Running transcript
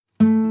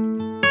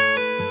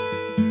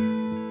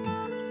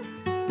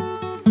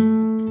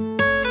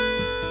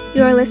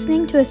You are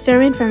listening to a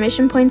sermon from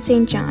Mission Point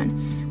St.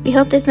 John. We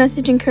hope this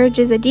message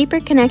encourages a deeper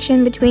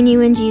connection between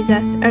you and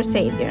Jesus, our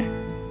Savior.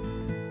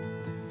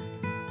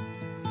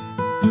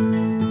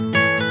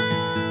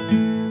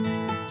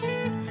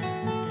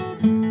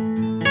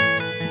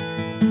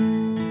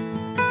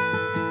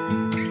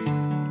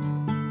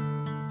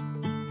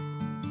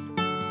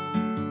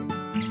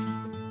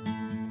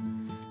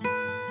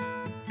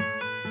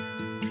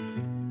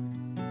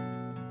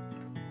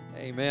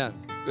 Amen.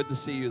 Good to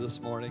see you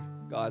this morning,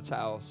 God's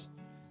house.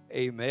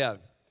 Amen.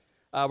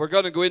 We're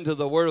going to go into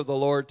the word of the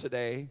Lord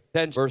today.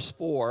 Verse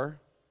 4.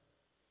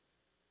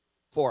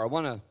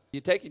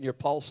 You taking your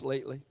pulse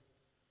lately?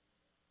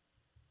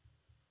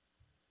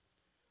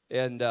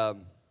 And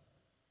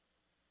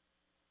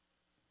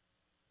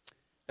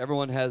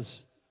everyone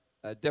has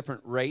a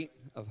different rate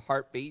of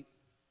heartbeat.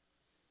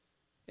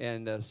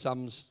 And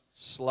some's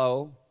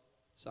slow,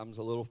 some's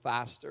a little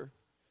faster.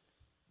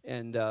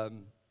 And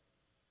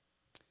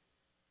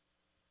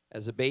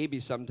as a baby,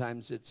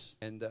 sometimes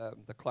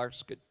the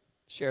Clarks could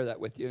share that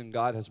with you, and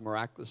God has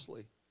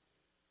miraculously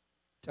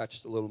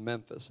touched a little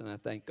Memphis, and I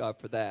thank God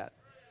for that.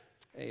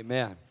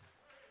 Amen.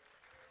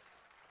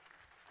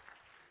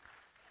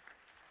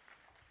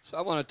 So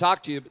I want to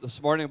talk to you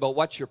this morning about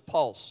what's your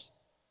pulse,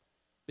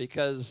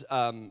 because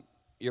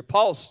your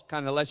pulse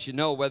kind of lets you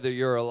know whether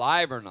you're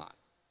alive or not.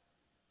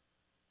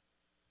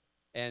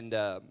 And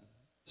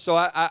so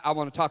I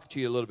want to talk to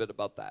you a little bit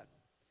about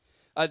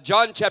that.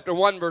 John chapter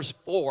 1, verse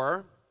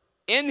 4,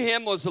 in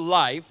him was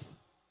life,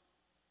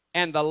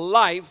 and the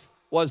life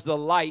was the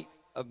light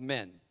of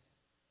men.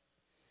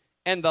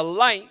 And the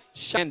light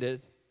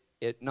shined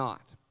it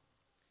not.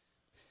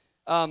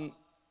 Many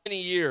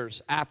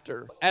years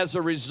after, as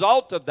a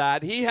result of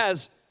that, he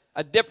has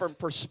a different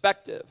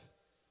perspective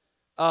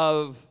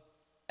of,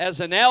 as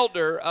an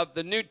elder of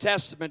the New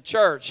Testament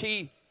church,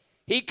 he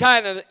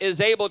kind of is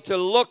able to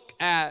look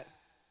at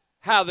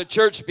how the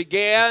church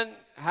began,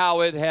 how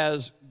it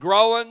has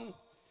grown,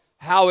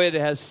 how it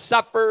has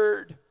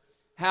suffered,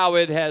 how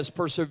it has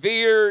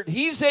persevered.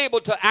 He's able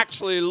to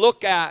actually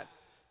look at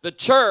the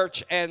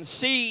church and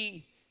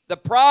see the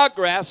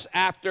progress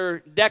after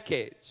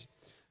decades.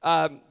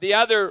 The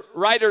other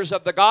writers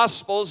of the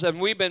Gospels, and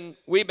we've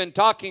been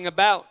talking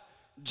about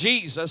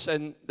Jesus,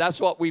 and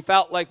that's what we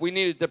felt like we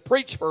needed to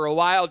preach for a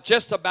while,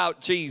 just about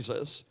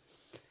Jesus.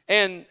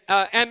 And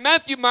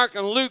Matthew, Mark,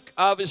 and Luke,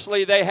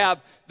 obviously, they have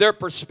their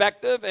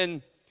perspective,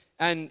 and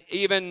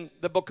even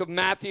the book of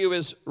Matthew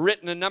is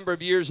written a number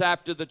of years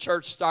after the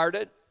church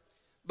started.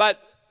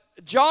 But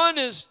John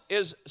is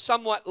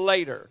somewhat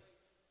later.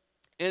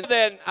 And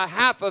then a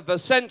half of a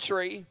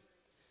century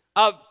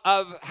of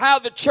how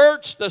the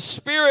church, the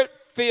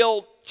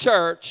Spirit-filled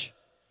church,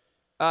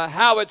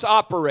 how it's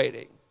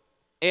operating.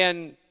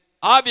 And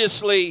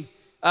obviously,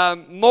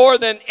 more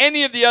than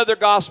any of the other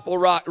gospel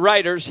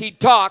writers, he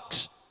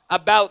talks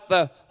about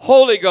the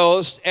Holy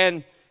Ghost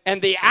and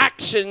the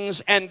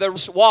actions and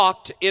the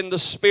walked in the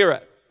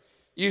Spirit.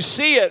 You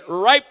see it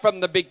right from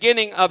the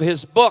beginning of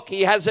his book.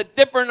 He has a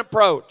different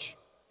approach.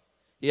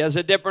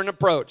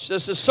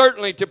 This is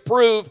certainly to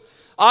prove,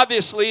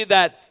 obviously,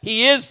 that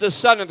he is the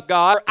Son of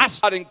God,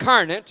 God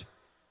incarnate,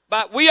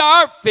 but we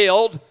are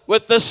filled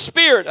with the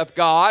Spirit of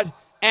God,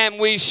 and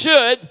we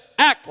should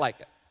act like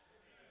it.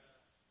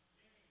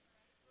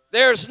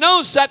 There's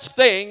no such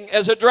thing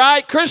as a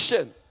dry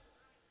Christian,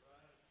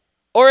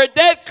 or a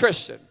dead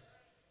Christian,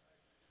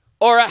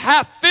 or a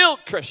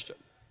half-filled Christian.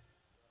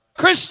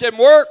 Christian,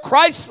 we're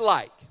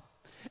Christ-like.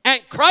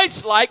 And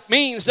Christ-like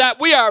means that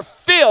we are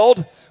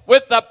filled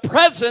with the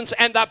presence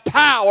and the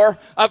power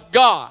of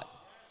God.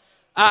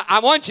 I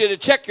want you to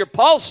check your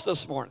pulse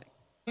this morning.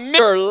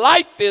 Your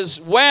life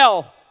is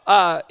well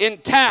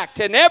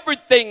intact, and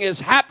everything is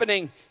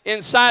happening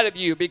inside of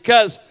you,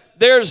 because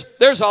there's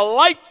a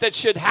life that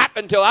should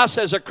happen to us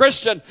as a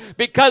Christian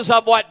because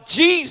of what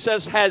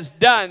Jesus has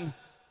done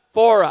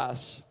for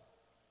us.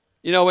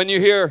 You know, when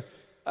you hear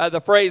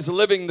the phrase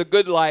living the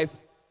good life,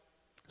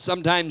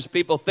 sometimes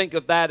people think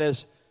of that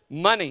as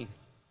money.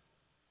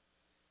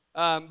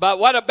 But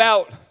what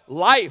about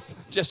life?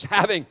 Just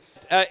having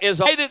is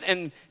excited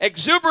and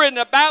exuberant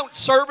about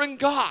serving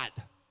God.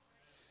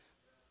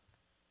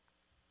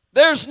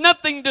 There's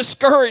nothing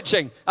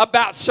discouraging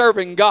about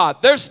serving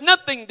God. There's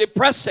nothing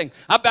depressing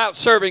about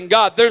serving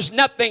God. There's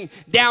nothing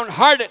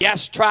downhearted.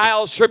 Yes,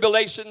 trials,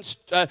 tribulations,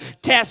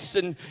 tests,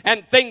 and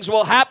things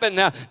will happen.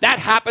 That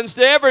happens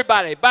to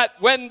everybody. But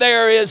when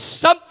there is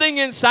something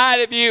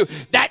inside of you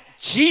that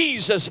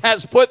Jesus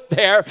has put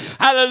there,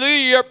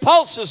 hallelujah, your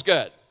pulse is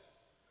good.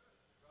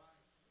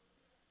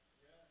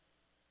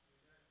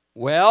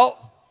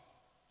 Well,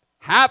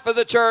 half of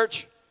the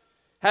church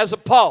has a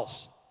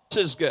pulse.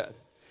 This is good.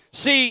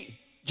 See,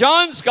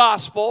 John's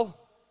gospel,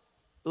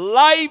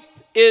 life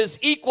is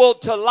equal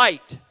to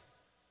light,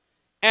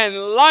 and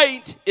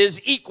light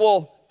is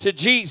equal to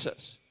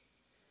Jesus.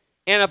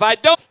 And if I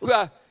don't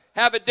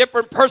have a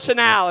different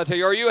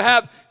personality, or you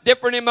have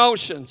different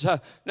emotions,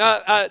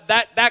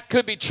 that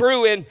could be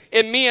true in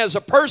me as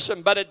a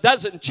person, but it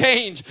doesn't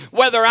change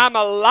whether I'm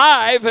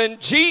alive in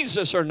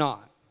Jesus or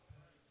not.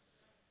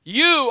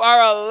 You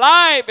are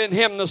alive in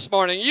him this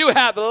morning. You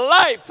have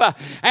life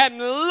and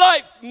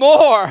life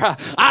more.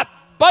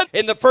 But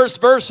in the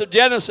first verse of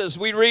Genesis,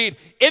 we read,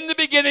 in the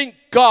beginning,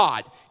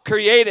 God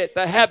created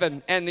the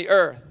heaven and the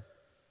earth.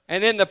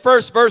 And in the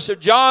first verse of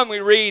John, we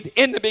read,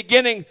 in the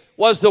beginning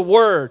was the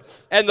Word,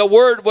 and the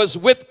Word was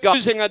with God.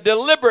 Using a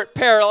deliberate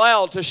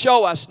parallel to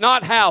show us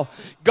not how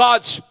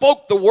God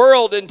spoke the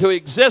world into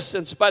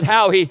existence, but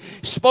how he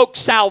spoke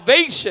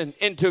salvation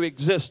into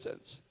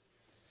existence.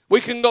 We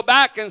can go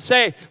back and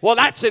say, well,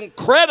 that's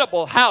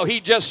incredible how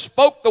he just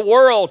spoke the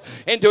world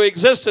into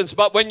existence.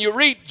 But when you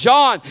read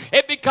John,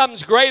 it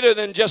becomes greater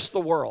than just the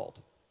world.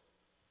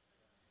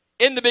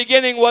 In the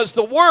beginning was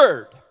the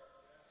Word,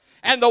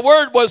 and the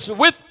Word was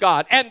with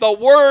God, and the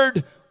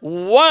Word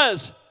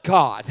was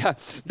God.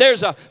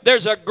 There's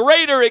a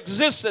greater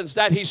existence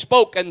that he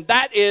spoke, and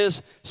that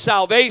is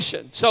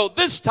salvation. So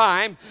this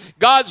time,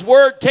 God's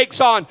Word takes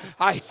on,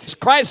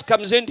 Christ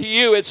comes into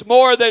you. It's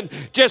more than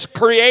just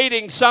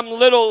creating some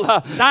little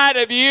side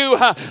of you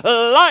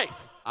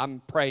life.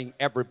 I'm praying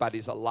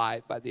everybody's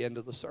alive by the end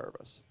of the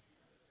service.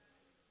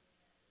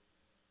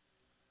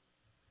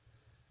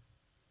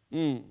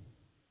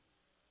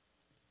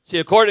 See,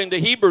 according to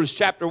Hebrews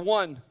chapter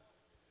 1,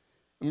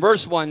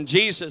 verse 1,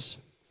 Jesus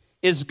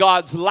is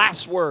God's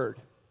last word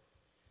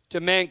to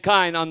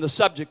mankind on the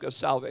subject of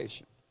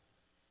salvation.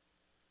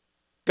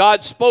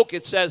 God spoke,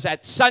 it says,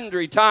 at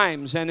sundry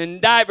times and in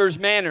divers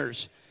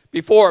manners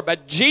before,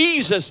 but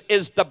Jesus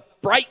is the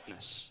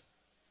brightness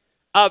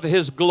of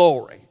his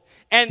glory.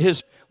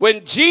 And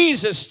when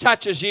Jesus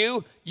touches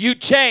you, you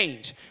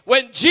change.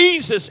 When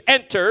Jesus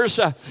enters,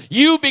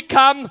 you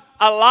become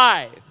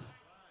alive.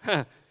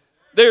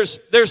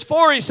 There's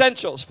four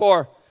essentials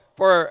for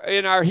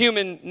in our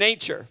human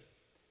nature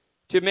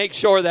to make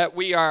sure that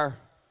we are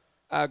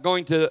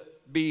going to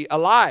be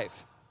alive.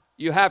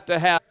 You have to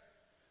have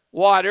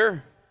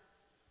water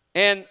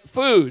and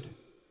food.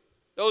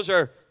 Those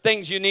are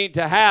things you need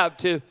to have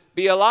to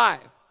be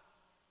alive.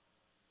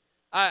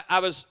 I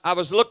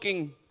was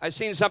looking. I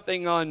seen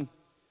something on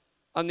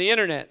the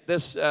internet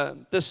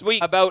this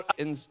week about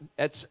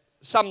at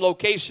some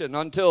location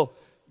until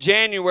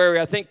January,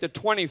 I think the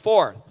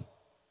 24th.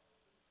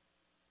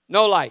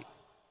 No light.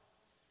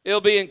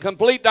 It'll be in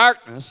complete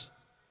darkness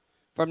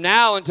from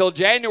now until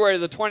January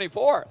the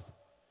 24th.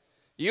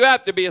 You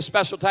have to be a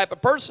special type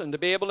of person to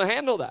be able to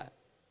handle that.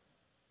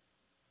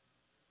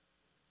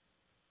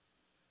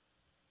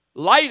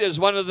 Light is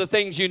one of the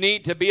things you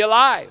need to be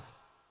alive.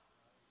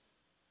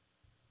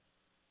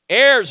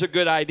 Air is a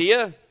good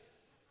idea.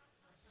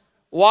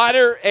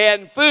 Water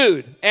and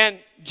food. And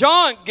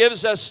John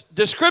gives us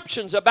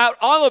descriptions about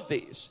all of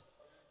these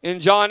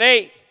in John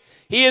 8.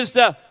 He is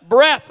the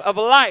breath of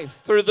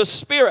life through the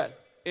Spirit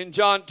in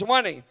John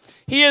 20.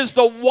 He is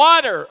the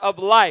water of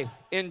life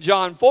in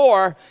John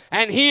 4.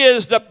 And he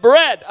is the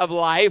bread of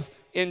life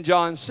in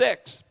John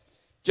 6.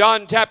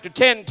 John chapter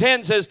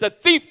 10 says, the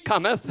thief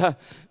cometh,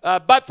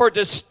 but for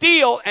to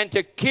steal and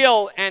to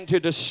kill and to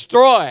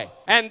destroy,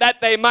 and that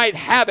they might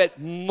have it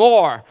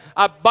more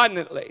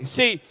abundantly.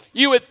 See,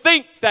 you would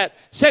think that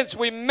since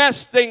we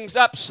messed things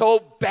up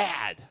so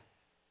bad,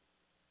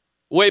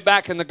 way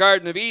back in the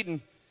Garden of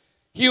Eden,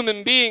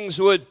 human beings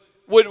would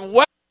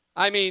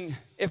I mean,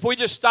 if we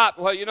just stopped,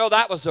 well, you know,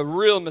 that was a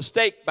real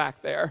mistake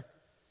back there.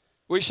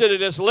 We should have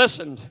just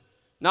listened,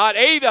 not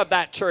ate of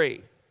that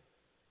tree.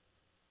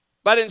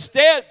 But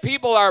instead,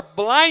 people are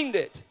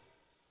blinded.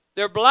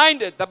 They're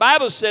blinded. The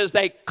Bible says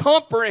they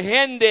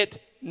comprehend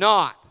it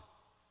not.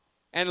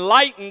 And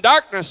light and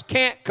darkness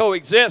can't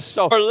coexist.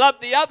 So, or love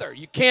the other.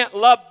 You can't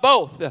love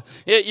both.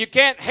 You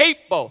can't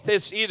hate both.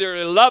 It's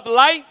either love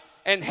light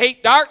and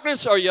hate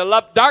darkness, or you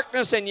love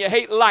darkness and you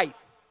hate light.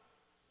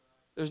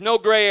 There's no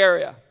gray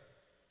area.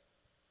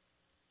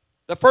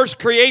 The first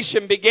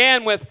creation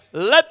began with,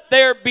 let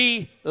there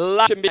be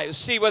light.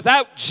 See,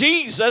 without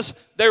Jesus,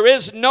 there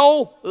is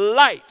no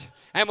light.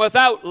 And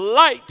without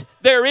light,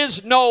 there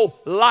is no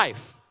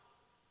life.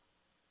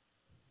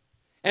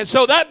 And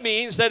so that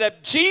means that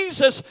if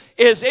Jesus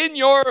is in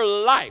your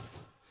life,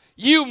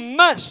 you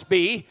must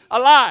be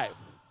alive.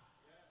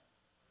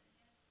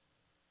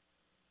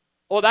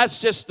 Well, that's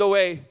just the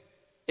way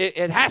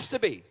it has to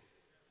be.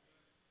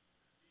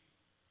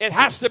 It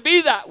has to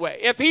be that way.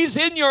 If he's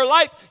in your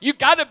life, you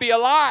got to be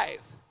alive.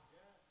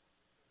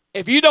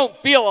 If you don't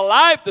feel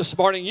alive this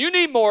morning, you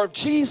need more of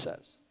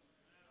Jesus.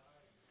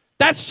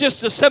 That's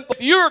just a simple.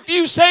 If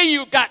you say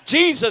you've got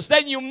Jesus,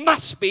 then you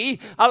must be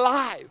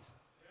alive.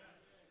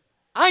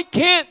 I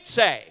can't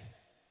say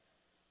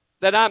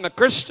that I'm a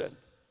Christian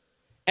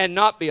and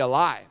not be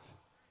alive.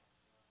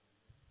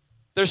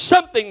 There's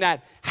something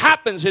that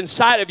happens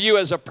inside of you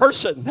as a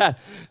person.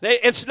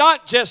 It's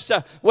not just,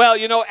 well,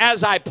 you know,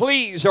 as I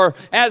please or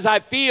as I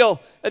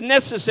feel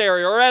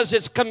necessary or as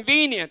it's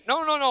convenient.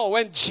 No.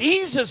 When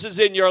Jesus is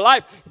in your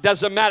life, it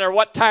doesn't matter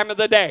what time of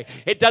the day.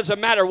 It doesn't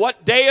matter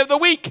what day of the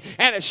week.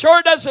 And it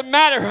sure doesn't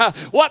matter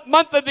what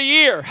month of the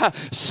year.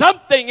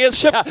 Something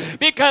is,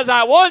 because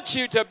I want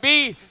you to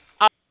be.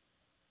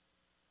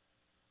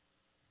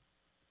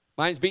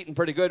 Mine's beating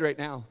pretty good right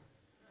now.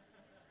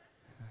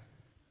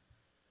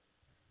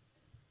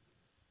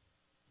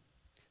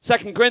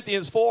 2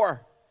 Corinthians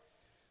 4,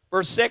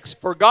 verse 6,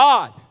 for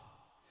God,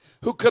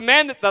 who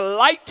commanded the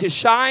light to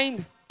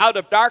shine out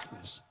of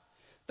darkness,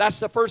 that's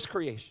the first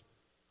creation,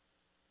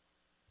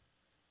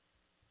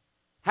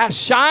 has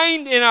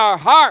shined in our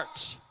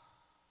hearts,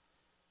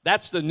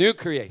 that's the new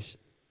creation.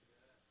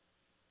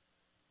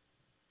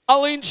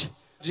 Knowledge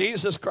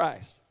Jesus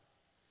Christ.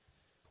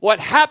 What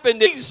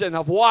happened, the reason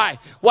of why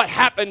what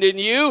happened in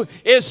you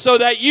is so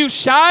that you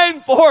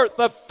shine forth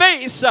the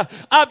face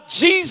of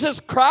Jesus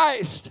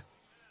Christ.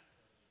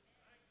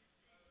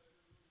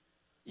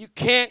 You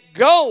can't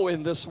go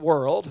in this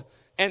world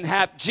and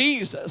have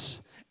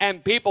Jesus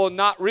and people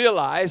not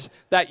realize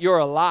that you're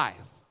alive.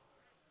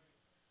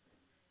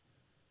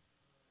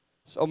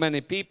 So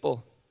many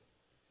people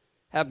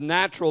have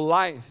natural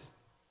life,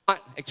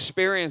 not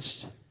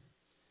experienced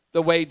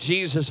the way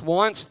Jesus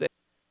wants them.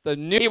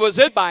 He was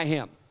in by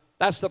him.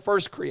 That's the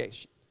first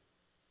creation.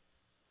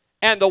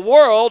 And the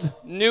world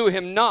knew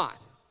him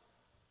not.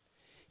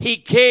 He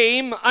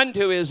came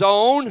unto his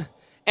own,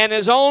 and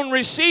his own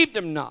received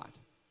him not.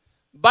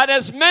 But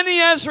as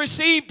many as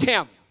received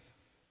him,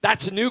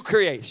 that's a new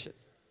creation.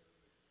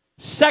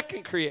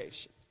 Second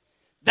creation.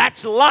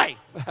 That's life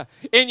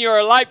in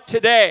your life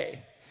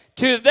today.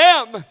 To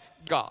them,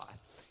 God,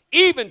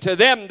 even to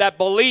them that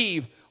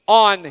believe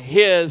on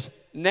his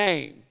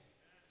name.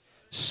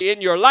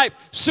 In your life,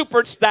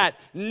 supers that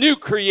new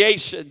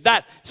creation,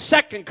 that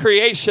second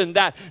creation,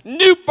 that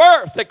new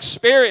birth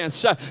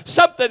experience.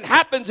 Something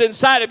happens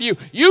inside of you.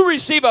 You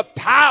receive a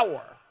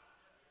power.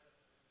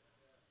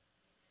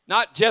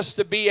 Not just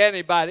to be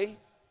anybody.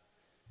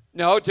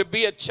 No, to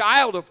be a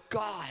child of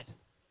God.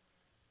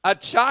 A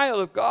child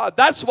of God.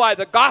 That's why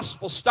the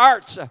gospel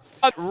starts.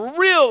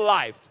 Real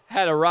life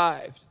had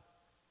arrived.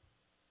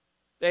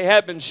 They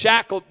had been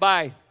shackled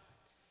by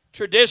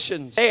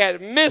traditions. They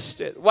had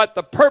missed it, what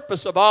the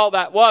purpose of all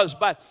that was.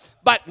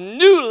 But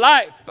new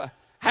life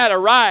had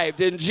arrived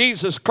in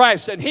Jesus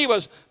Christ, and he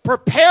was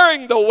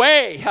preparing the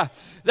way.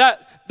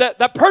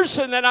 The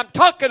person that I'm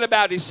talking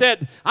about, he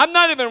said, I'm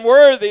not even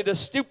worthy to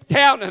stoop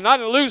down and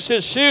unloose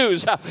his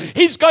shoes.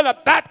 He's going to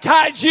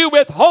baptize you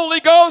with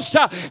Holy Ghost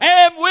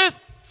and with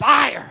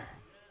fire.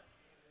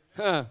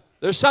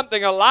 There's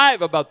something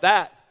alive about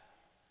that.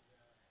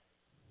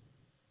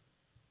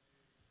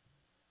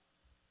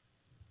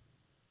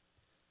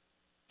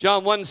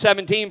 John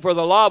 1:17, for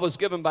the law was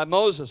given by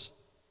Moses,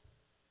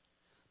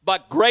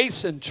 but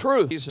grace and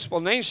truth. His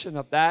explanation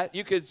of that,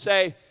 you could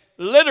say,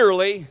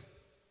 literally,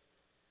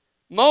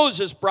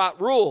 Moses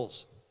brought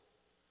rules,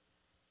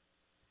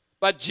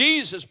 but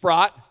Jesus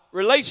brought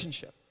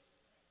relationship.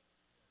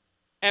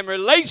 And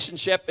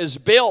relationship is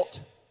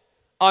built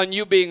on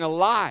you being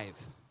alive.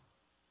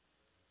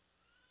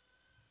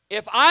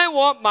 If I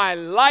want my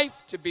life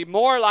to be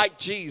more like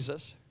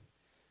Jesus,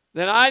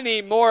 then I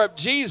need more of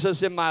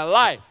Jesus in my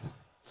life.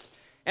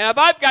 And if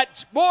I've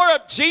got more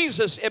of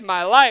Jesus in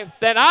my life,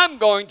 then I'm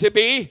going to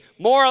be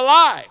more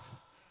alive.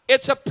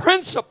 It's a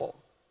principle.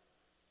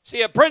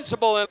 See, a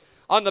principle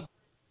on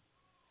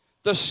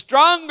the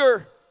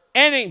stronger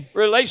any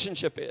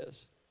relationship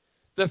is,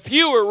 the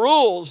fewer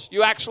rules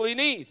you actually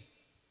need.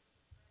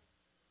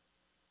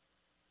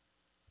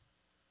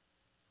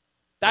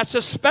 That's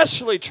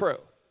especially true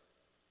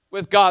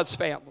with God's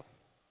family.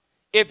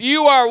 If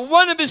you are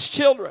one of his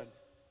children,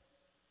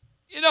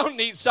 you don't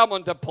need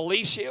someone to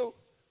police you.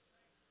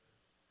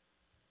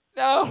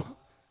 No.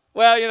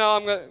 Well,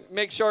 I'm going to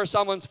make sure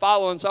someone's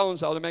following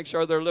so-and-so to make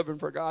sure they're living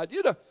for God.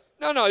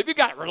 No. If you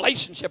got a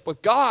relationship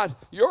with God,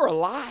 you're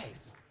alive.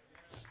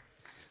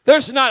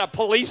 There's not a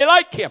police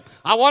like him.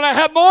 I want to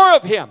have more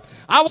of him.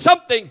 I want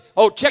something.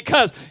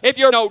 Because if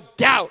you're no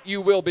doubt, you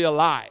will be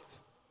alive.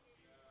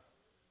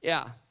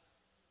 Yeah.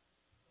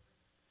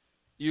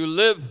 You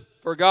live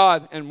for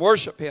God and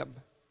worship him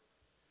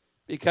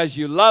because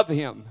you love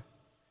him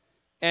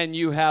and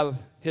you have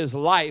his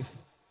life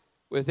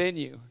within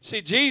you.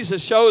 See,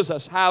 Jesus shows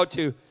us how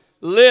to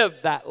live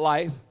that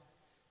life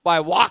by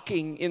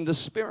walking in the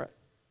Spirit.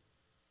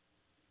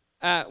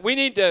 We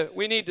need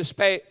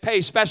to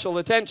pay special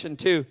attention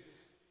to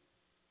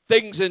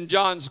things in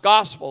John's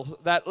Gospel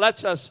that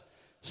lets us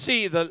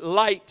see the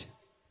light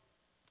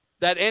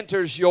that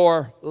enters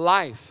your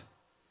life.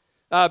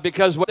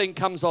 Because one thing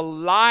comes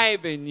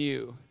alive in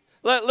you.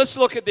 Let's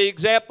look at the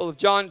example of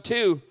John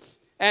 2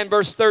 and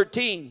verse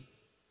 13.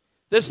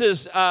 This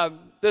is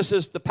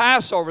the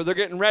Passover. They're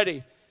getting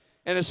ready.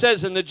 And it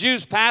says, and the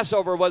Jews'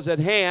 Passover was at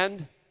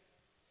hand.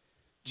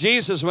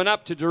 Jesus went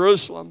up to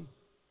Jerusalem,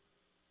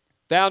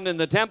 found in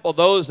the temple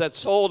those that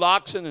sold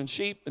oxen and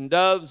sheep and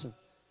doves,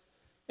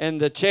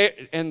 and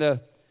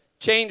the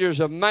changers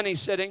of money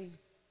sitting,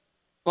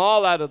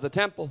 all out of the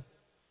temple,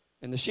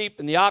 and the sheep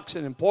and the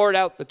oxen, and poured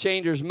out the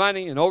changers'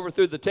 money, and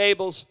overthrew the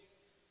tables,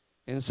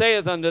 and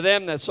saith unto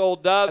them that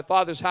sold doves, my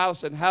Father's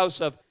house and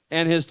house of,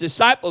 and his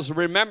disciples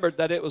remembered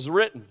that it was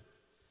written.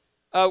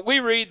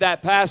 We read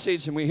that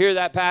passage, and we hear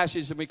that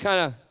passage, and we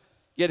kind of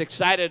get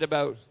excited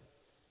about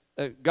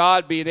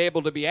God being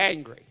able to be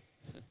angry.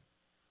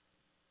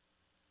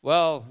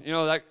 Well,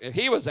 if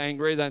he was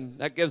angry, then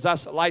that gives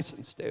us a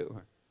license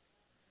too.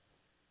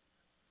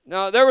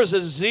 No, there was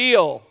a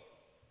zeal.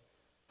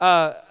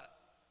 The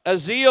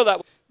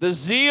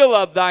zeal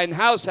of thine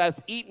house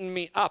hath eaten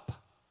me up.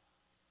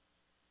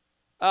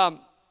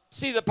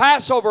 See, the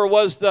Passover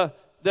was the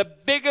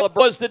biggest,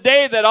 was the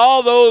day that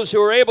all those who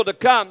were able to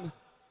come,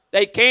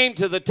 they came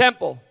to the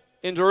temple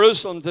in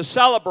Jerusalem to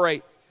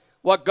celebrate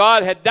what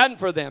God had done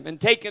for them and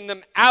taken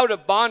them out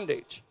of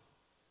bondage,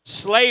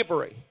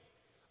 slavery,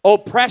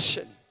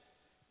 oppression,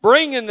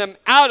 bringing them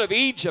out of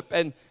Egypt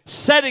and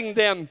setting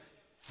them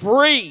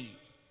free.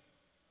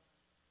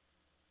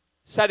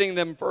 Setting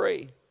them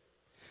free.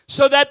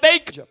 So that they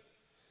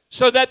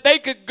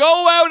could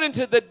go out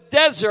into the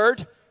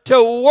desert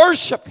to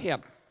worship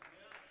Him.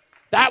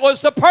 That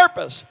was the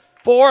purpose.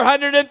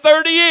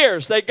 430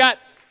 years. They got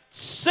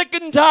sick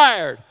and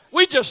tired.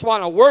 We just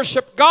want to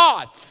worship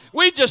God.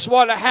 We just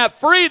want to have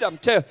freedom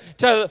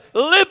to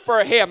live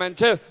for Him and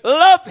to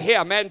love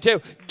Him and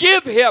to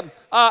give Him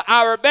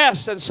our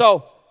best. And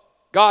so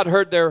God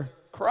heard their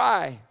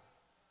cry.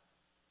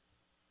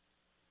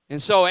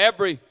 And so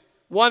every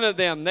one of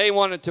them, they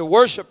wanted to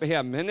worship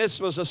Him. And this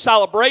was a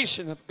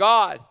celebration of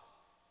God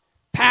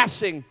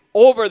passing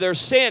over their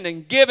sin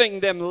and giving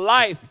them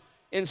life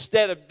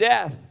instead of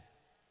death,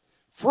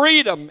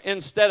 freedom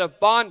instead of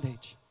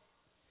bondage,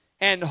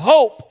 and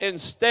hope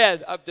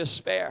instead of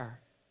despair.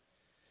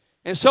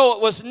 And so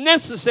it was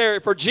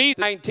necessary for Jesus,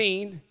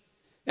 19,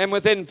 and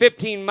within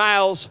 15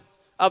 miles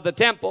of the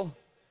temple,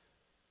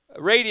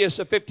 a radius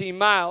of 15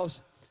 miles,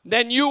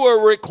 then you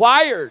were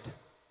required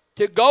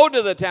to go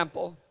to the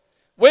temple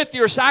with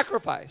your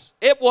sacrifice.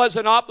 It was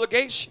an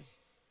obligation.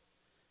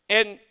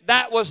 And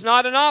that was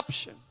not an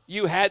option.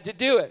 You had to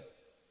do it.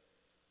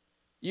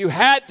 You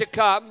had to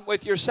come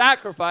with your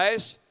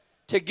sacrifice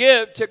to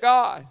give to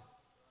God.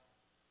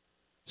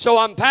 So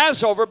on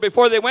Passover,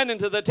 before they went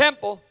into the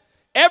temple,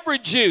 every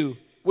Jew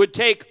would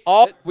take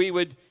all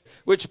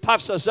which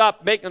puffs us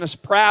up, making us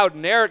proud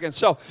and arrogant.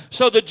 So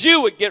the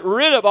Jew would get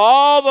rid of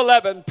all the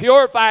leaven,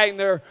 purifying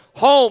their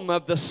home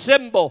of the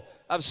symbol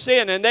of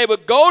sin. And they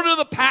would go to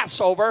the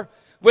Passover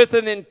with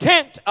an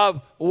intent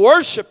of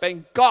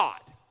worshiping God,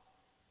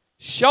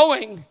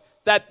 showing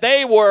that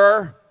they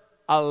were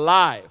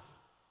alive.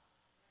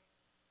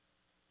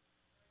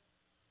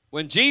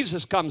 When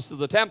Jesus comes to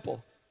the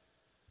temple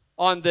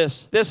on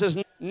this is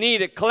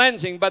needed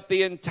cleansing, but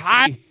the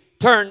entire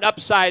turned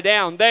upside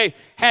down. They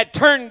had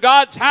turned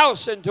God's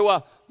house into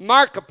a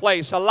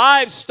marketplace, a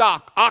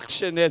livestock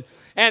auction,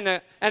 and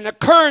a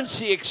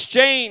currency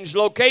exchange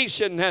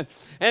location,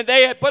 and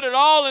they had put it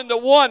all into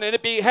one, and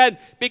it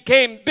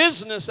became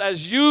business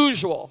as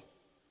usual.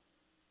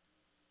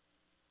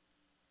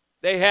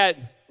 They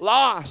had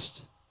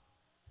lost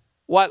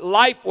what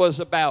life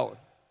was about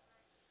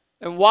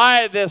and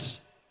why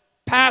this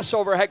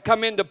Passover had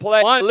come into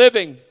play. One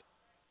living.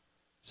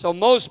 So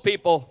most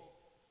people,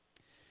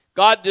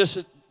 God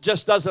just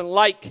doesn't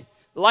like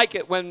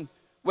it when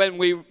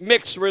we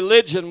mix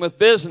religion with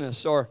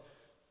business or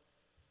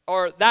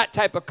that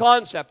type of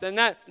concept. And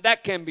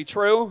that can be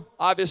true,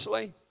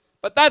 obviously.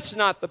 But that's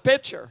not the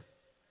picture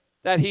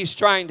that He's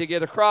trying to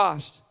get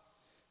across.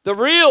 The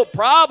real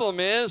problem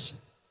is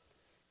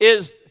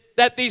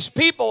that these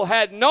people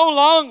had no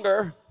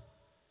longer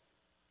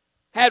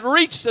had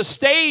reached a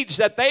stage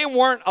that they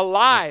weren't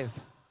alive.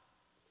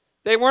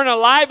 They weren't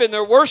alive in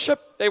their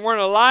worship. They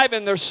weren't alive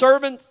in their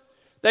servant.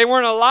 They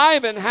weren't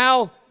alive in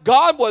how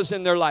God was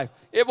in their life.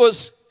 It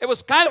was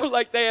kind of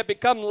like they had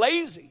become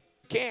lazy.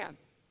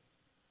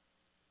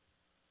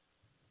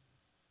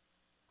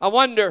 I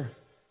wonder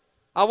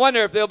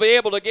if they'll be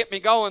able to get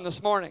me going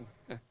this morning.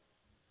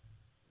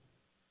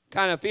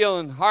 Kind of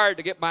feeling hard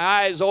to get my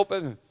eyes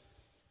open,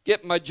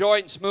 get my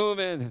joints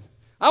moving.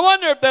 I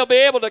wonder if they'll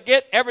be able to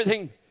get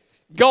everything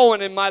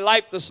going in my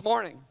life this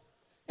morning.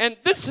 And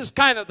this is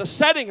kind of the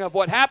setting of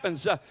what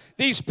happens.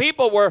 These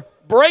people were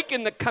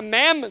breaking the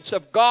commandments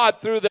of God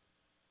through the...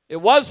 It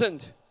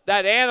wasn't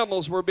that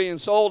animals were being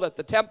sold at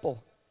the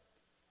temple.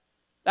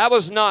 That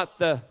was not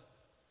the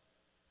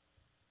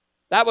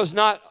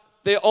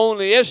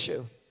only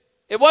issue.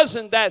 It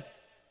wasn't that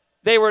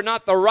they were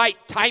not the right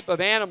type of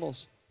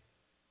animals.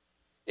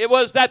 It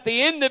was that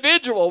the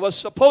individual was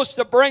supposed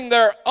to bring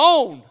their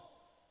own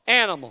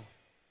animal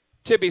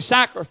to be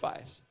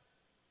sacrificed.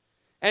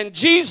 And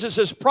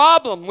Jesus'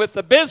 problem with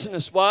the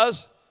business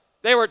was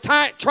they were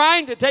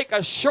trying to take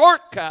a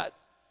shortcut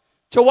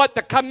to what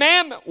the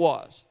commandment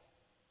was.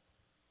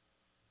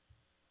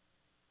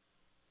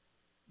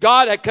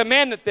 God had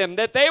commanded them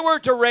that they were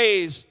to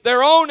raise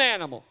their own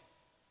animal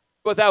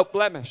without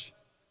blemish.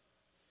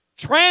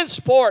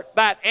 Transport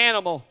that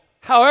animal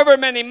however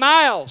many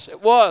miles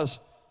it was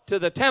to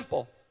the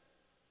temple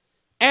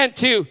and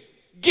to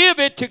give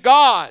it to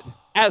God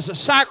as a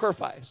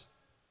sacrifice.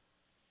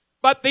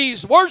 But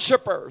these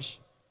worshipers,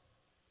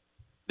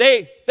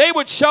 they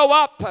would show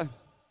up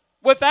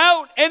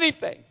without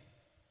anything.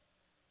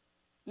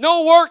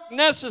 No work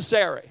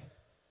necessary.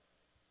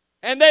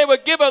 And they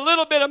would give a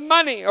little bit of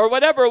money or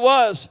whatever it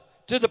was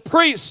to the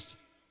priest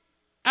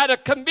at a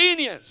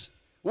convenience.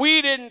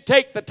 We didn't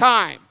take the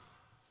time.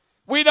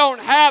 We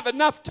don't have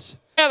enough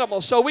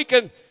animals so we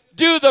can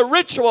do the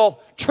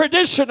ritual,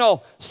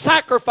 traditional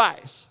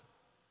sacrifice.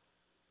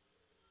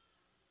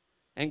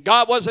 And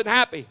God wasn't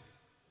happy.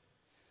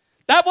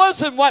 That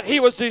wasn't what he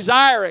was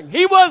desiring.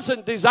 He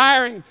wasn't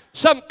desiring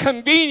some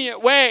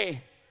convenient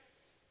way.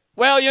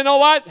 Well, you know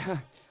what?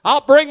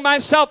 I'll bring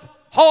myself,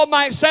 haul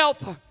myself,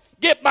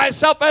 get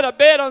myself out of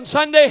bed on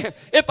Sunday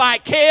if I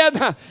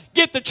can,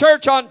 get to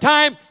church on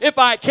time if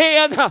I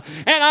can, and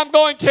I'm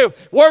going to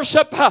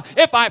worship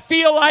if I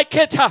feel like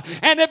it,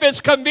 and if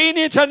it's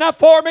convenient enough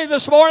for me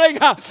this morning.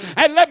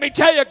 And let me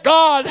tell you,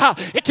 God,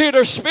 into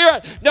the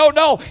Spirit,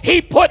 no,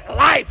 He put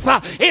life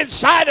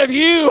inside of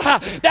you,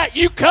 that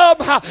you come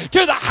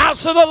to the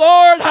house of the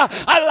Lord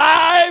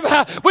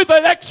alive with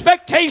an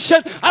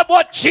expectation of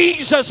what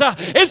Jesus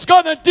is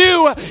going to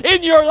do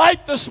in your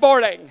life this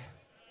morning.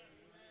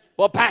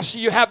 Well, Pastor,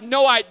 you have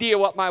no idea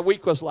what my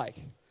week was like.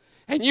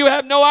 And you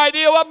have no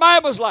idea what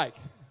mine was like.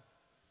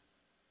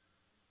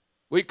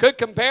 We could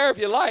compare if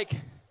you like.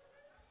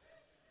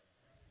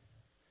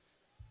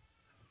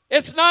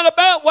 It's not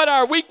about what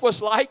our week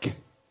was like.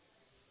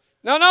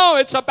 No,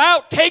 it's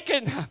about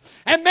taking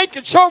and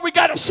making sure we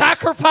got a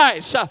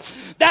sacrifice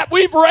that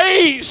we've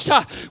raised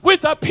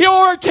with a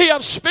purity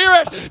of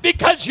spirit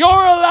because you're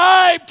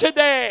alive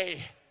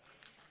today.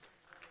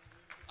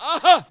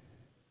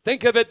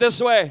 Think of it this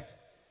way.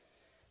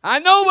 I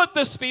know what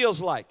this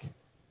feels like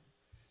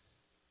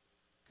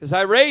because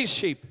I raise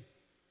sheep.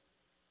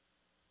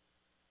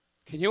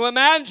 Can you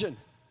imagine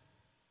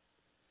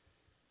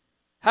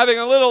having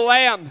a little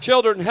lamb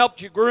children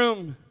helped you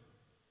groom,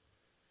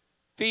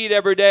 feed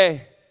every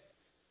day?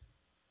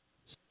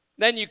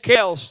 Then you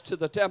kills to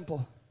the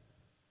temple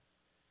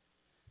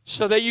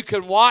so that you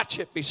can watch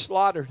it be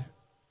slaughtered.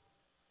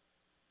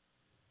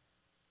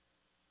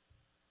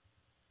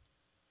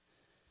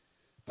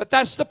 But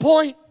that's the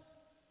point.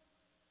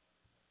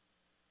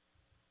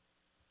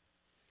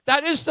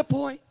 That is the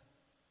point.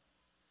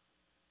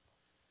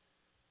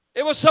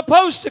 It was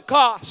supposed to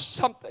cost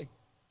something.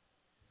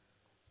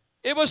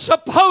 It was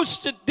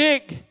supposed to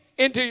dig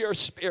into your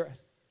spirit.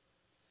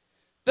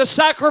 The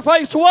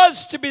sacrifice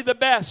was to be the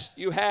best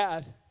you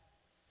had.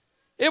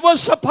 It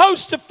was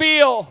supposed to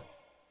feel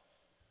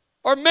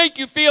or make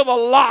you feel the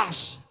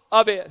loss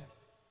of it.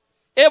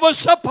 It was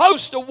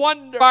supposed to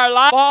wonder our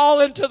life, fall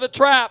into the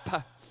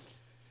trap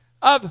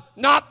of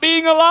not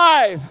being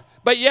alive,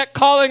 but yet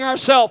calling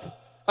ourselves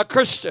a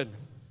Christian,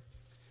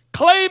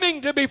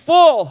 claiming to be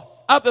full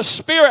of the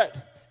Spirit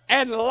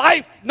and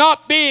life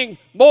not being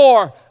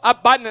more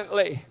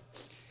abundantly.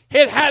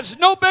 It has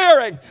no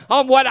bearing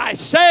on what I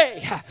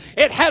say.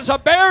 It has a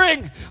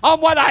bearing on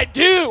what I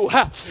do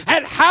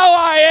and how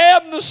I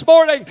am this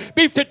morning.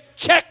 Be to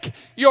check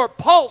your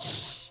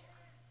pulse.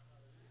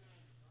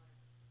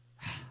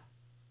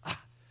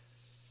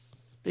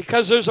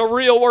 Because there's a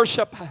real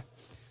worship.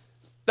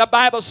 The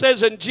Bible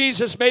says, and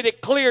Jesus made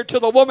it clear to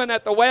the woman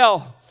at the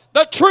well,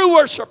 the true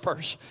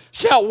worshipers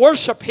shall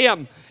worship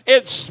Him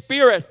in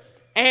spirit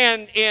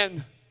and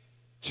in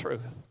truth.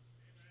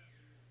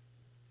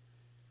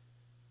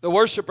 The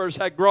worshipers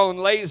had grown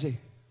lazy.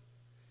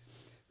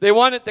 They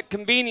wanted the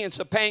convenience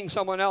of paying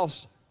someone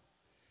else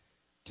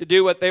to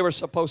do what they were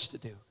supposed to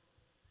do.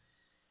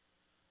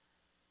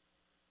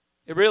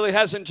 It really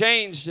hasn't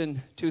changed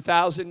in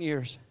 2,000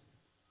 years.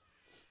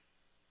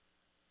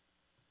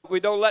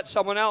 We don't let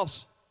someone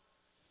else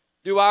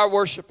do our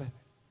worshiping,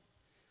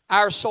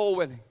 our soul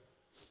winning,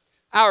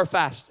 our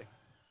fasting,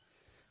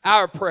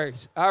 our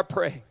praise, our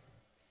praying,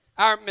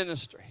 our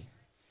ministry,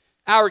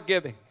 our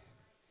giving,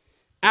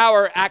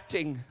 our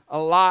acting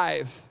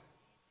alive.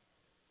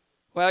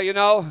 Well, you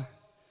know,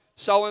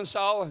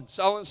 so-and-so and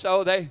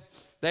so-and-so, they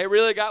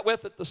really got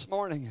with it this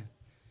morning.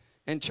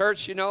 In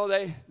church, you know,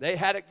 they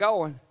had it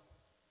going.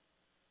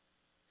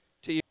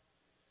 To you,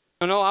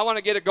 no, I want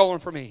to get it going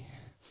for me.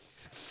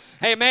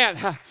 Amen.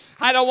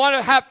 I don't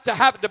want to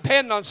have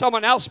depend on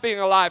someone else being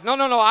alive. No.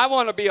 I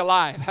want to be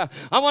alive.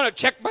 I want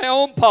to check my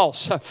own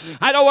pulse.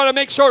 I don't want to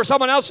make sure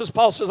someone else's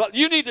pulse is.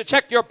 You need to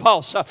check your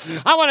pulse. I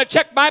want to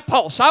check my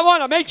pulse. I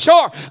want to make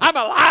sure I'm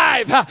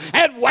alive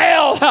and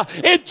well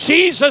in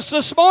Jesus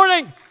this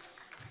morning.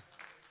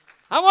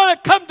 I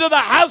want to come to the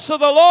house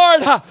of the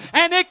Lord,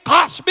 and it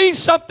costs me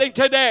something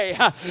today.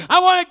 I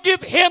want to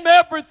give Him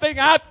everything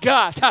I've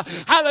got.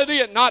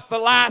 Hallelujah. Not the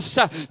last,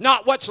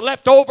 not what's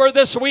left over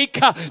this week.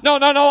 No.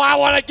 I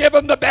want to give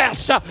Him the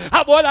best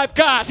of what I've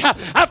got.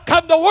 I've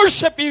come to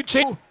worship You,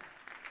 Jesus.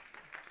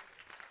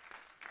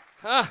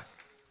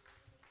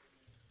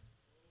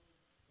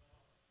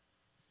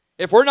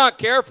 If we're not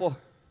careful,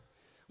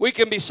 we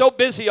can be so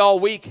busy all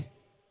week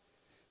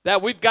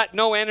that we've got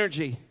no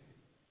energy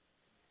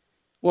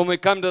when we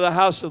come to the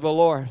house of the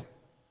Lord.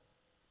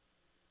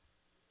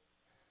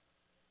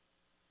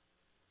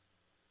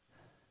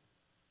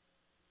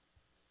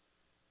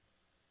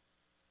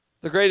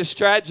 The greatest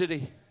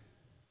tragedy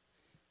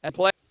at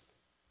play,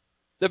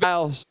 the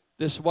Gentiles,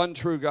 this one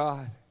true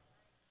God.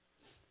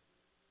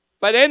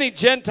 But any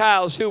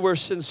Gentiles who were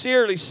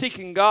sincerely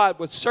seeking God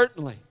would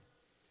certainly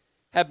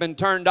have been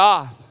turned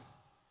off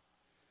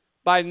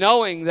by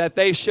knowing that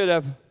they should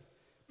have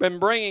been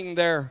bringing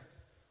their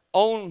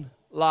own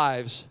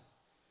lives,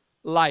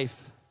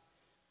 life,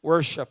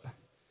 worship,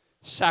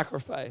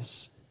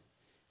 sacrifice,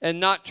 and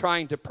not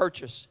trying to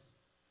purchase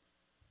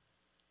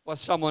what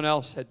someone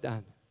else had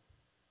done.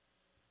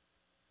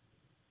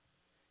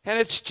 And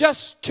it's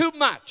just too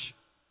much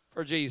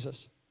for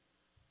Jesus.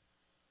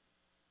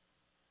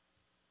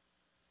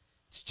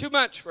 It's too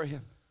much for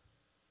him.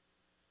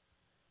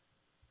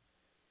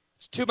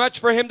 It's too much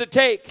for him to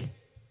take.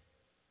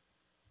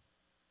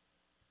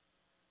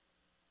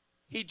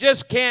 He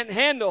just can't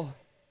handle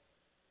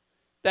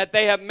that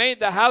they have made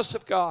the house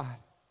of God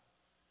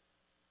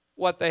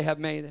what they have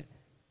made it.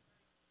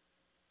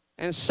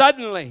 And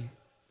suddenly,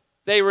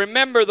 they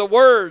remember the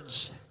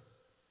words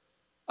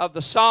of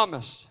the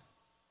psalmist.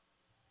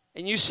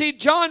 And you see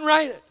John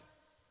write it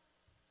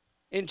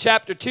in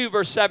chapter 2,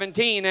 verse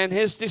 17. And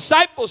his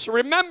disciples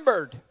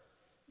remembered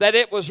that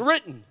it was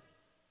written,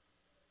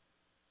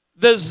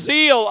 the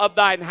zeal of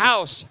thine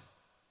house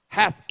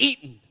hath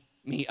eaten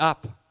me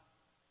up.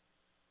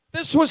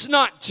 This was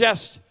not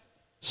just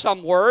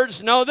some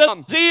words. No,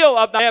 the zeal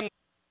of them.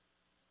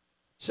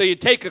 So you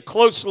take a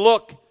close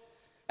look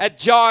at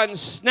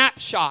John's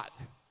snapshot,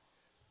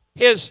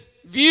 his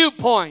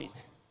viewpoint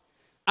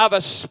of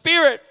a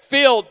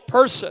spirit-filled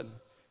person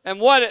and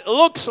what it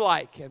looks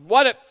like and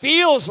what it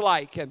feels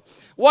like and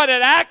what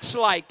it acts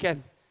like.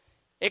 And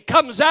it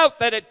comes out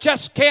that it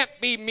just can't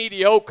be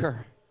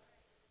mediocre.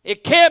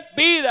 It can't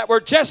be that we're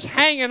just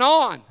hanging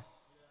on.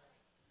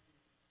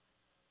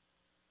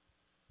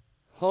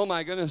 Oh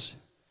my goodness.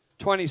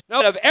 20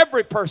 note of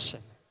every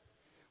person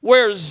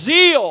where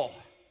zeal,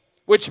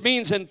 which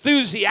means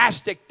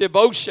enthusiastic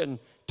devotion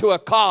to a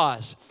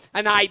cause,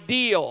 an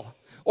ideal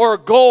or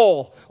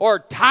goal or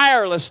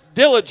tireless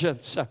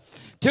diligence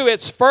to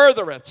its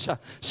furtherance,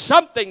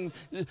 something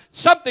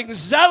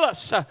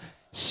zealous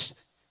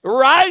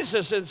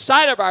rises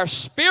inside of our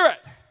spirit,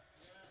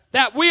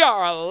 that we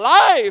are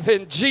alive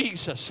in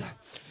Jesus.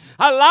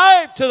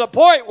 Alive to the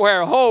point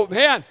where, oh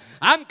man,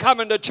 I'm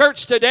coming to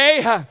church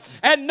today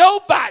and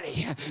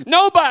nobody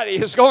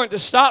is going to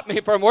stop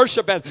me from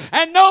worshiping,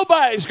 and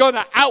nobody's going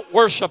to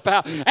out-worship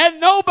out, and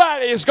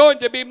nobody is going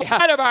to be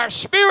out of our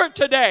spirit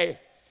today,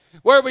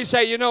 where we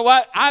say, you know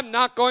what, I'm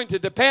not going to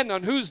depend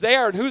on who's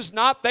there and who's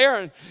not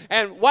there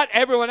and what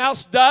everyone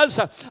else does.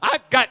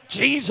 I've got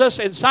Jesus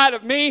inside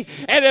of me,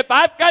 and if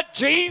I've got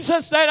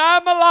Jesus, then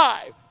I'm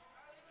alive.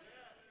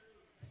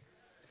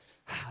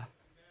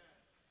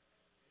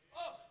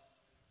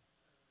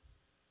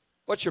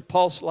 What's your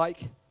pulse like?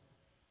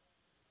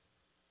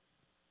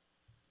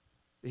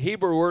 The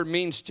Hebrew word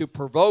means to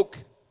provoke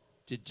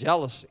to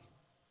jealousy.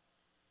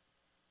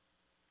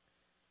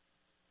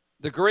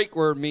 The Greek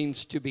word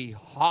means to be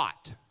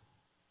hot,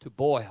 to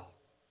boil.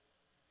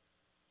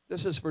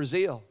 This is for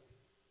zeal.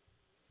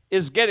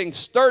 Is getting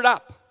stirred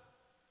up.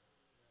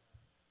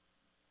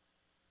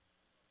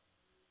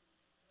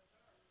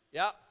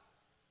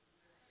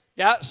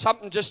 Yeah,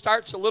 something just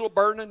starts a little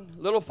burning,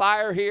 little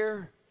fire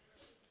here.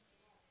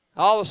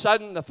 All of a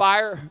sudden, the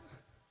fire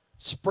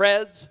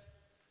spreads,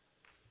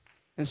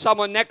 and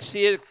someone next to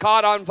you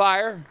caught on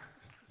fire.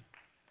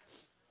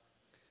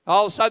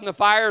 All of a sudden, the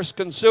fire is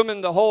consuming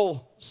the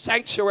whole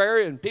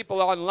sanctuary, and people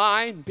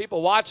online,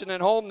 people watching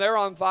at home, they're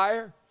on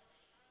fire.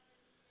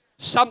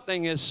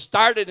 Something is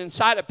started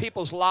inside of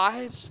people's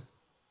lives.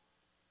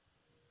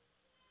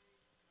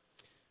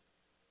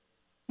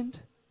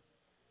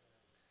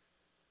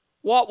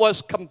 What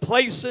was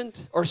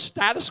complacent or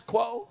status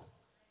quo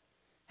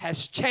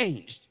has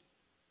changed.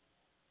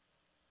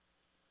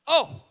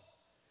 Oh,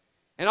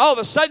 and all of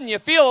a sudden you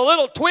feel a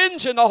little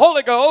twinge in the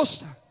Holy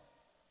Ghost.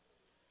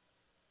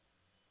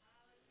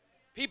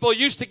 People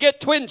used to get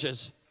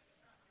twinges.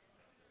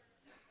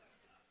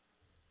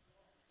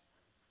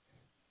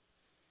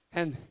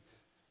 And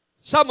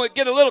some would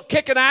get a little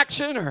kick in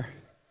action. Or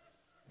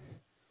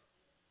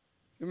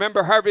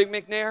remember Harvey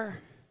McNair?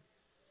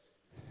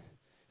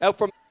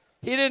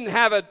 He didn't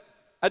have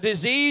a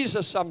disease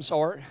of some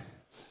sort.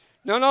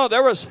 No,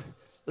 there was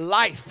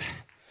life.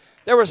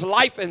 There was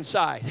life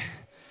inside.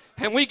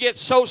 And we get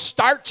so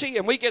starchy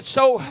and we get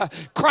so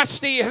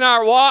crusty in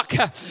our walk.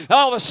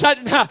 All of a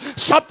sudden,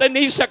 something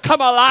needs to come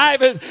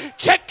alive. And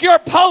check your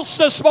pulse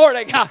this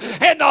morning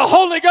in the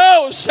Holy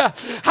Ghost.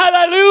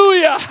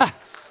 Hallelujah.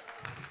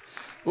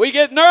 We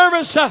get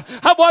nervous of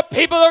what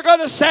people are going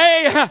to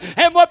say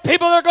and what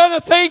people are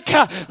going to think.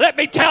 Let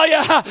me tell you,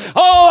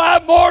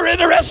 I'm more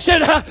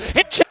interested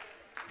in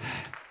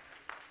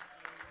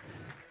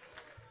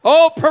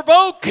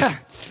provoke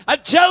a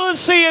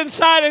jealousy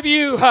inside of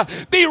you.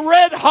 Be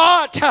red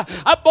hot,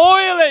 a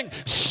boiling,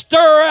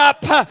 stir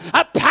up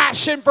a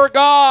passion for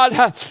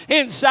God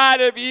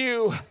inside of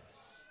you.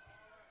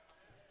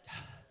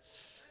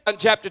 In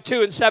chapter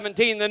 2 and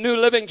 17, the New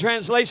Living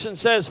Translation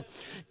says,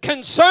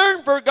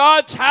 concern for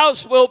God's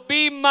house will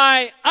be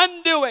my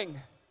undoing.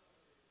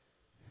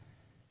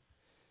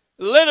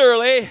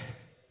 Literally,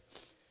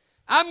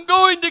 I'm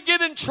going to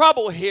get in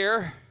trouble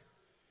here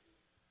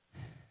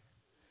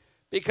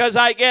because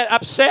I get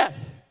upset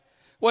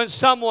when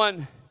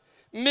someone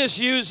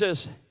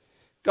misuses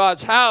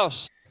God's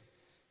house.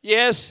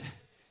 Yes,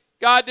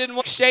 God didn't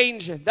want to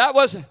exchange it.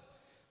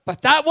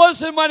 But that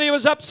wasn't what he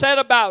was upset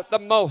about the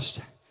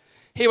most.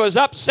 He was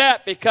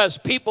upset because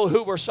people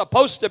who were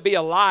supposed to be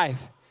alive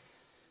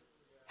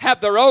have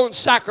their own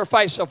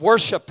sacrifice of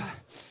worship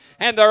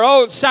and their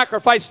own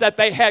sacrifice that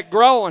they had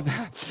grown,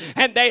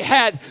 and they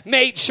had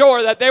made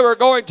sure that they were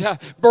going to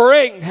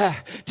bring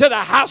to the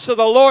house of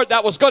the Lord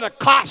that was going to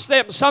cost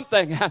them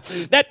something,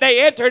 that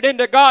they entered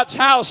into God's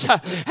house,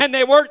 and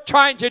they weren't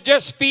trying to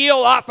just feel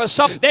off of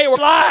something. They were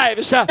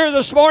lives here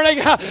this morning,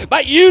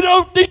 but you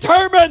don't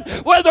determine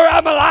whether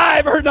I'm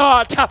alive or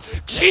not.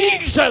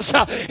 Jesus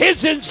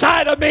is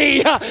inside of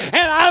me, and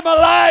I'm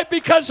alive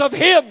because of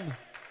him.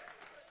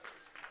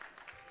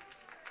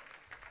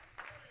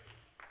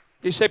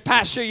 You say,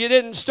 Pastor, you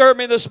didn't stir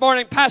me this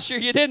morning. Pastor,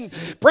 you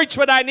didn't preach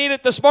what I needed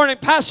this morning.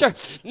 Pastor,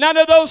 none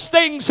of those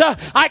things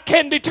I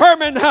can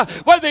determine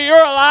whether you're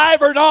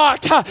alive or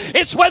not.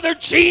 It's whether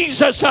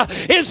Jesus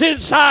is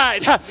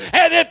inside.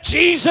 And if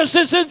Jesus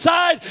is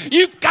inside,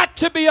 you've got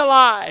to be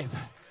alive.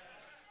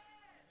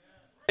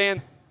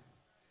 And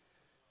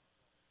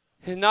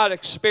not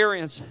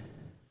experience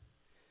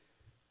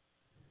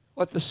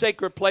what the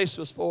sacred place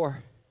was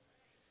for.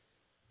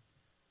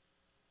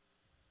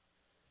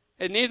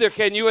 And neither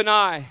can you and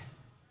I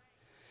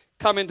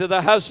come into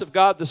the house of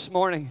God this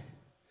morning,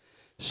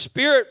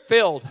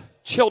 Spirit-filled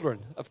children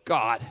of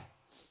God,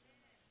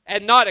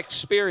 and not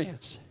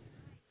experience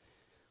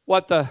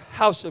what the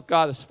house of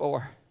God is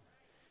for.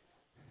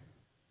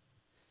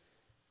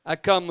 I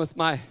come with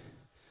my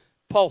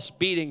pulse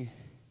beating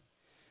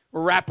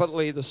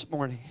rapidly this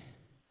morning.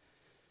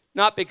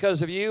 Not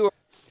because of you.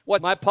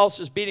 What my pulse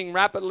is beating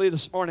rapidly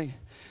this morning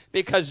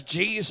because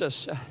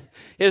Jesus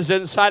is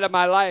inside of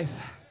my life.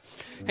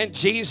 And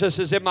Jesus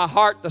is in my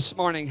heart this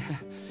morning.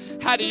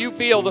 How do you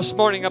feel this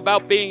morning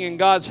about being in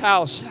God's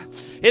house?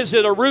 Is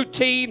it a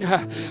routine?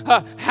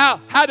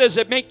 How does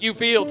it make you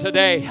feel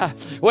today?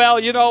 Well,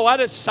 you know what?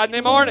 It's Sunday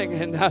morning,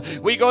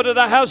 and we go to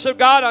the house of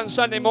God on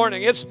Sunday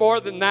morning. It's more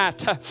than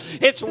that.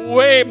 It's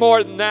way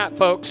more than that,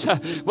 folks.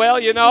 Well,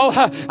 you know,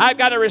 I've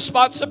got a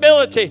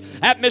responsibility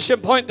at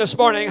Mission Point this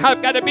morning.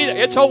 I've got to be there.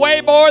 It's a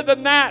way more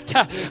than that.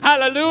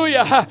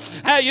 Hallelujah.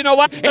 You know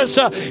what? Is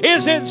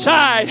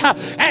inside,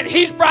 and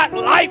He's brought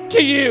life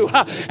to you.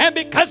 And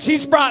because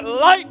He's brought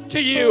life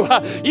to you,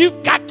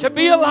 you've got to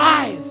be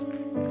alive.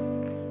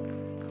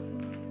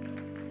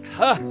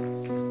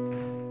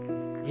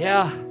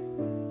 Yeah.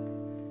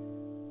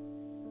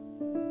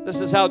 This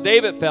is how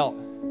David felt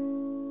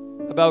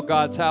about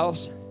God's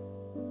house.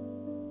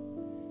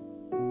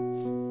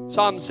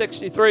 Psalm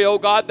 63, O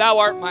God, thou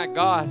art my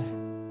God.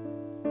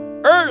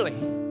 Early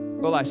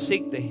will I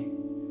seek thee.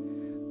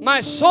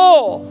 My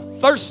soul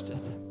thirsteth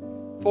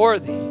for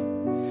thee.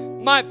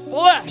 My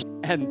flesh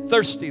and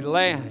thirsty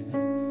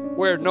land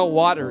where no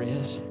water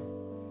is.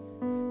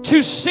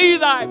 To see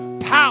thy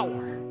power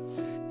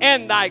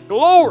and thy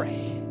glory,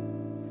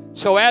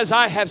 so as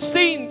I have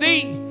seen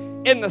thee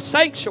in the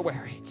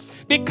sanctuary,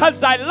 because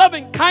thy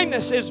loving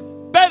kindness is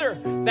better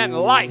than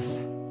life.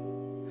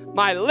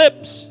 My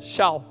lips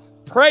shall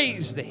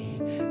praise thee.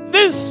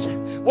 This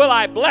will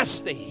I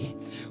bless thee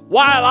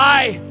while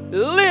I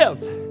live.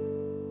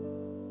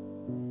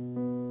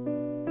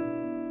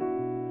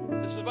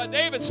 This is what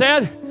David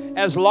said.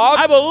 As long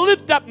as I will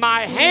lift up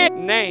my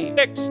hand, name,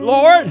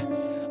 Lord,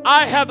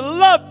 I have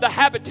loved the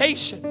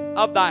habitation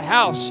of thy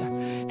house,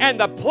 and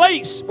the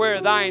place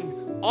where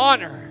thine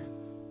honor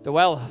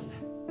dwelleth.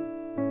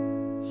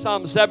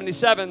 Psalm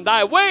 77,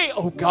 thy way,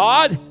 O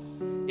God,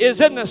 is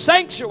in the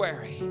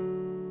sanctuary.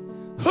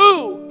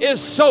 Who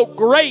is so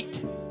great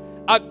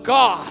a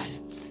God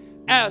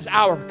as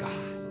our God?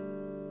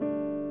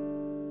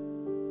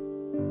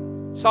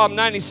 Psalm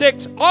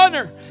 96,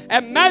 honor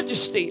and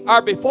majesty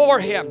are before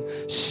him.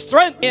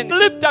 Strength and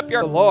lift up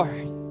your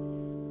Lord.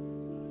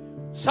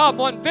 Psalm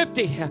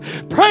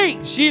 150,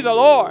 praise ye the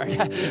Lord.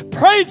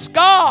 Praise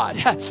God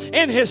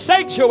in his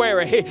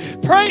sanctuary.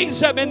 Praise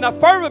him in the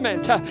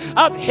firmament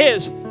of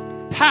his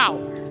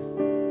power.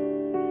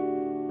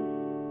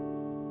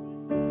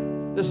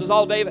 This is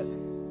all David.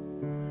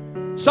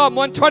 Psalm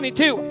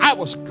 122, I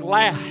was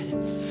glad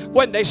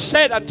when they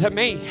said unto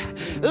me,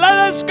 let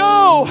us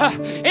go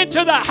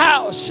into the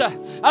house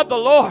of the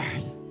Lord.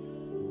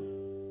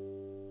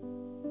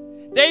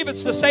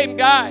 David's the same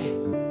guy.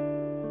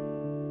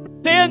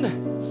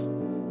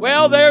 Sin,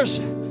 well, there's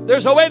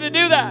a way to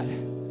do that.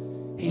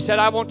 He said,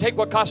 I won't take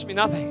what costs me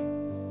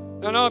nothing.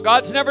 No,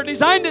 God's never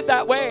designed it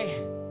that way.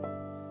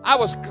 I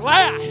was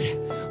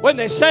glad when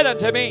they said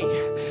unto me,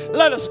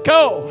 let us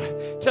go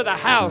to the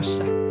house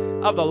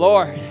of the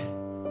Lord.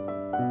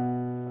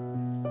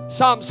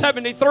 Psalm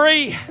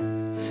 73,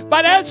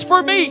 but as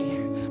for me,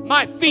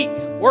 my feet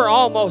were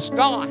almost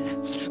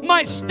gone.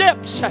 My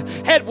steps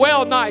had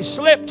well nigh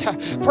slipped,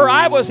 for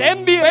I was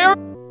envious.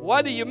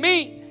 What do you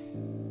mean?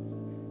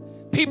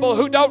 People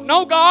who don't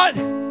know God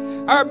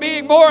are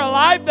being more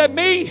alive than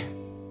me?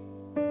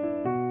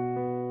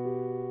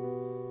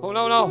 Oh,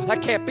 no,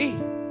 that can't be.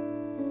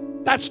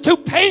 That's too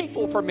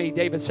painful for me,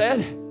 David said.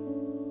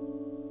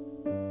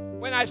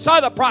 When I saw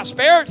the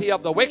prosperity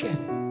of the wicked,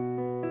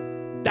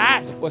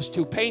 That was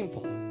too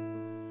painful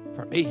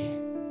for me.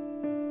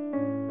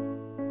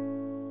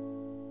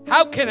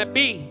 How can it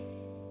be?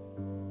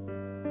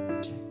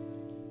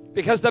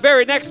 Because the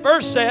very next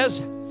verse says,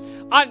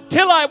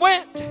 until I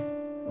went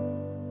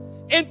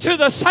into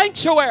the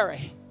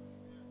sanctuary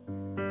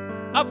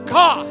of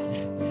God,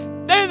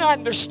 then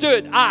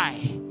understood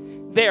I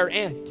their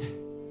end.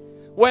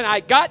 When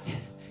I got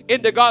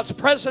into God's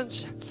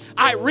presence,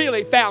 I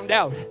really found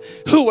out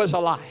who was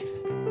alive.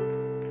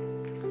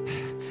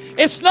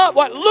 It's not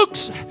what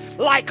looks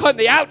like on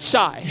the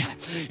outside.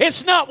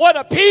 It's not what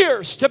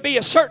appears to be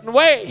a certain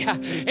way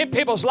in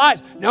people's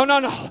lives. No.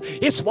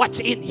 It's what's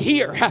in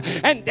here.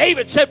 And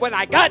David said, when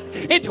I got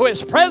into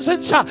his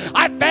presence,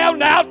 I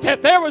found out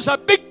that there was a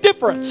big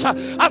difference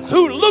of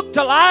who looked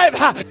alive.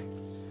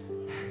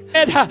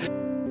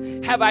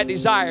 And have I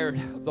desired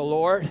of the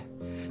Lord?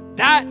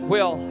 That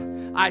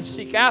will I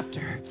seek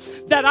after,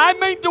 that I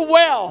may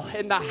dwell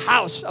in the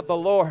house of the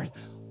Lord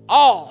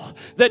all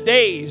the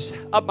days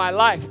of my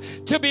life,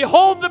 to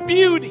behold the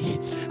beauty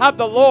of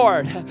the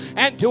Lord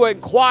and to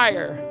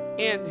inquire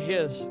in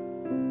his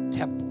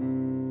temple.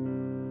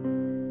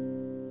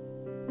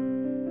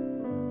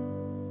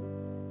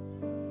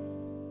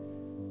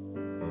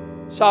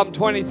 Psalm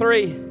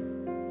 23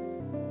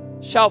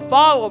 shall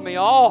follow me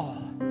all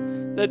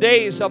the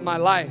days of my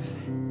life,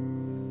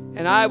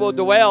 and I will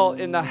dwell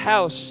in the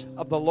house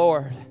of the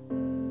Lord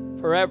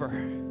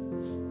forever.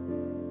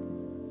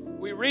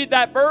 We read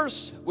that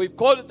verse. We've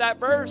quoted that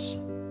verse.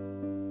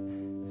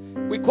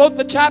 We quote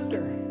the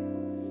chapter.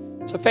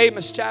 It's a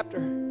famous chapter.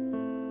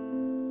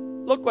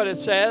 Look what it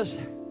says.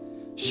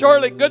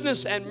 Surely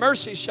goodness and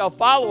mercy shall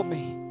follow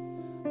me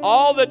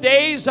all the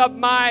days of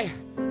my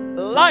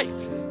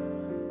life.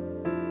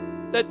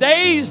 The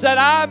days that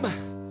I'm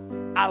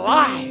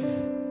alive.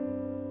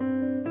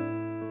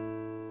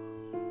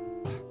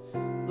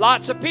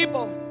 Lots of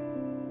people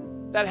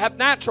that have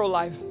natural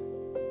life.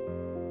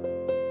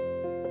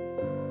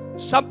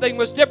 Something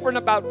was different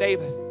about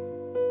David.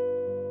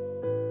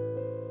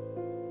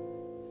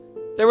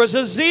 There was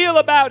a zeal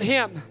about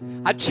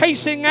him, a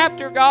chasing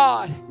after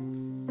God.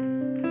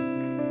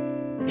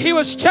 He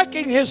was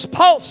checking his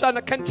pulse on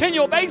a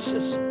continual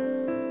basis.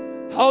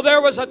 Oh,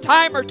 there was a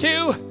time or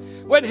two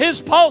when his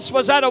pulse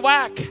was out of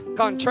whack,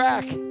 on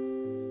track.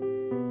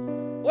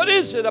 What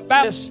is it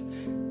about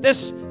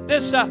this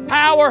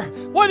power?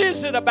 What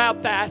is it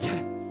about that?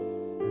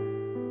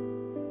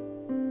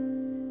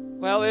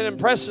 Well, it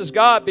impresses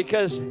God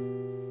because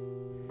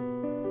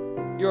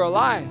you're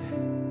alive.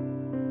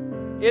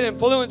 It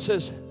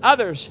influences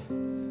others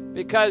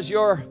because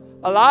you're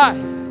alive.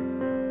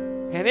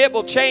 And it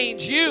will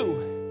change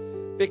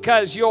you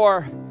because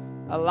you're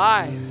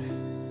alive.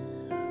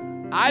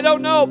 I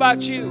don't know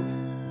about you,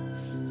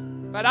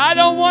 but I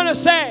don't want to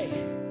say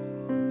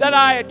that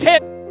I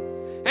attend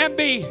and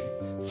be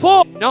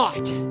full,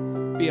 not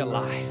be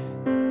alive.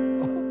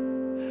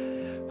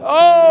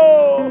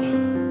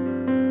 Oh!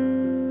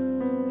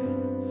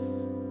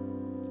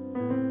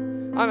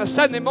 On a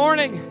Sunday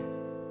morning,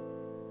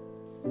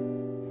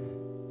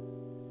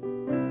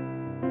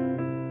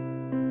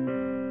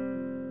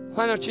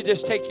 why don't you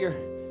just take your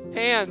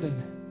hand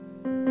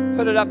and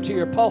put it up to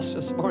your pulse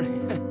this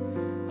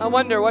morning? I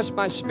wonder what's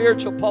my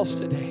spiritual pulse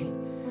today.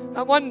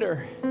 I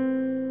wonder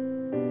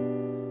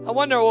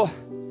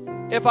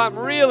if I'm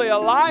really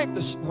alive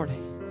this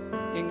morning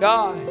in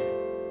God.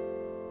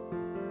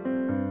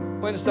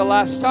 When's the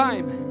last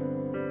time?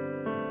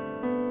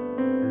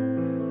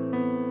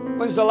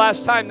 When's the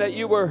last time that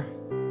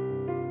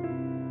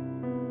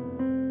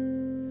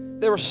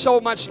there was so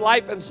much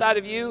life inside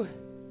of you,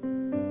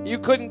 you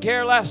couldn't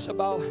care less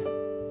about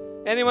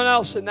anyone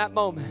else in that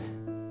moment?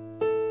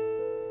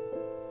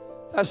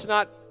 That's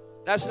not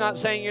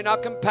saying you're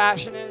not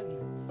compassionate.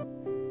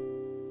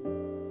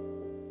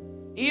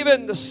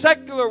 Even the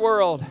secular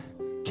world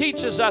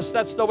teaches us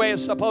that's the way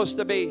it's supposed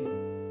to be.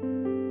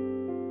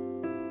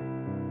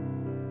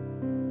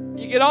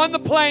 You get on the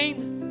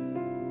plane.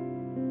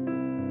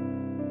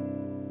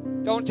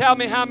 Don't tell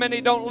me how many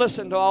don't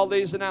listen to all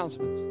these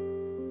announcements.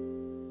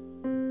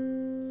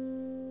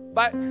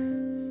 But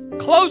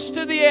close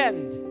to the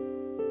end,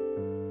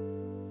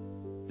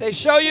 they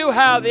show you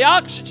how the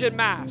oxygen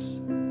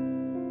masks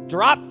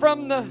drop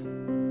from the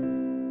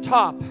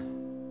top.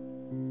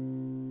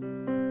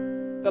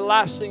 The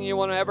last thing you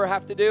want to ever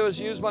have to do is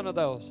use one of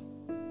those.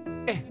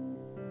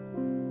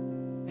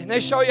 And they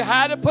show you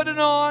how to put it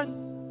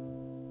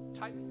on.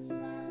 Tighten the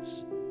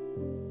straps.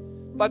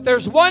 But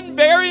there's one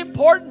very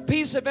important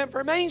piece of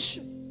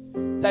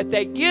information that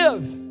they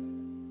give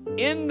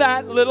in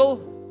that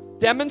little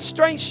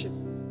demonstration.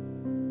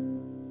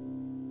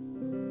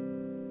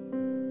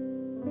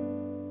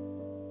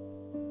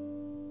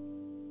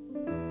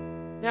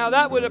 Now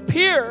that would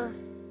appear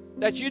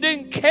that you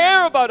didn't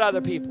care about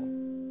other people.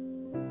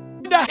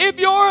 If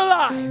you're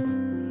alive,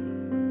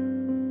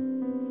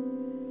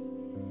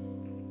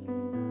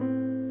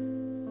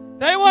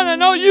 they want to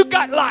know you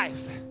got life.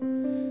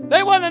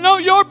 They want to know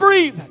you're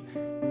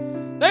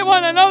breathing. They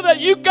want to know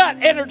that you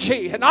got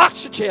energy and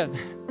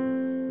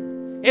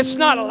oxygen. It's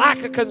not a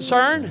lack of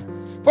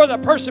concern for the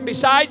person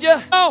beside you.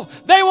 No,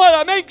 they want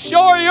to make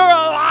sure you're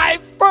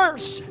alive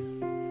first.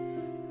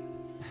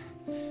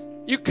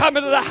 You come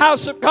into the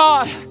house of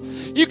God,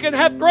 you can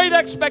have great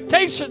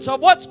expectations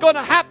of what's going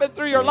to happen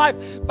through your life,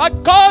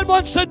 but God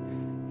wants to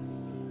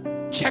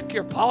check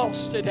your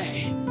pulse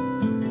today.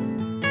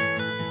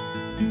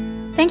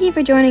 Thank you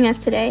for joining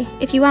us today.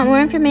 If you want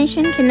more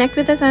information, connect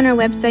with us on our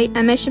website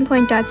at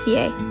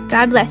missionpoint.ca.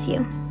 God bless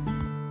you.